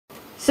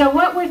So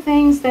what were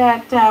things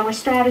that were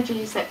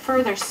strategies that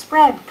further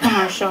spread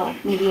commercial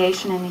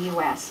mediation in the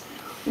U.S.?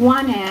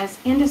 One is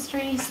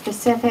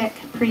industry-specific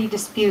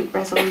pre-dispute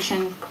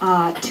resolution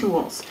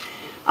tools.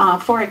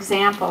 For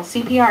example,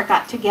 CPR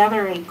got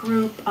together a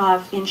group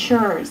of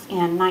insurers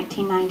in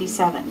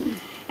 1997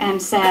 and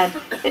said,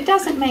 it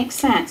doesn't make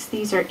sense.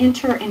 These are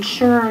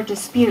inter-insurer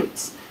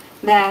disputes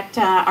that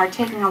are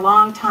taking a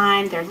long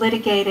time, they're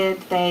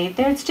litigated,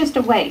 it's just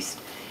a waste.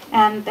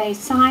 And they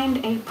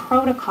signed a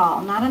protocol,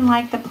 not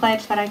unlike the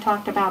pledge that I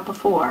talked about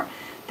before,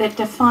 that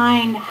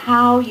defined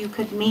how you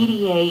could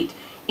mediate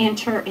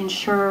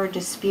inter-insurer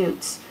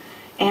disputes.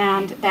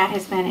 And that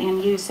has been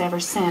in use ever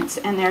since.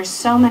 And there's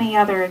so many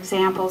other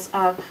examples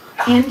of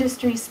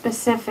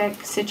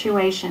industry-specific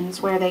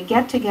situations where they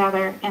get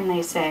together and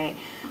they say,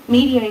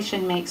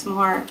 mediation makes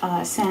more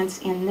sense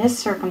in this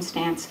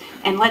circumstance,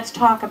 and let's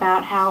talk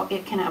about how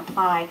it can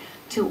apply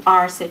to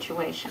our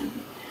situation.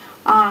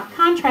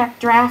 Contract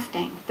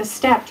drafting, the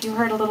step you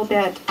heard a little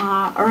bit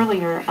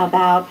earlier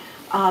about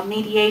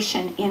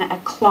mediation in a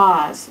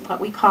clause,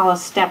 what we call a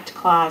stepped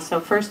clause. So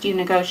first you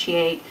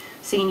negotiate,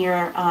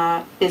 senior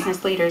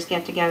business leaders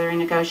get together and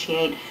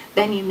negotiate,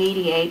 then you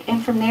mediate,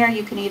 and from there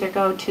you can either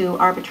go to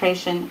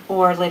arbitration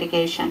or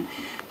litigation.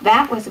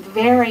 That was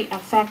very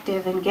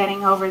effective in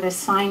getting over this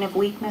sign of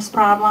weakness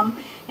problem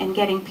and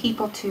getting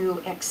people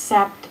to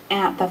accept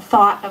the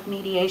thought of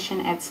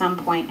mediation at some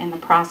point in the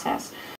process.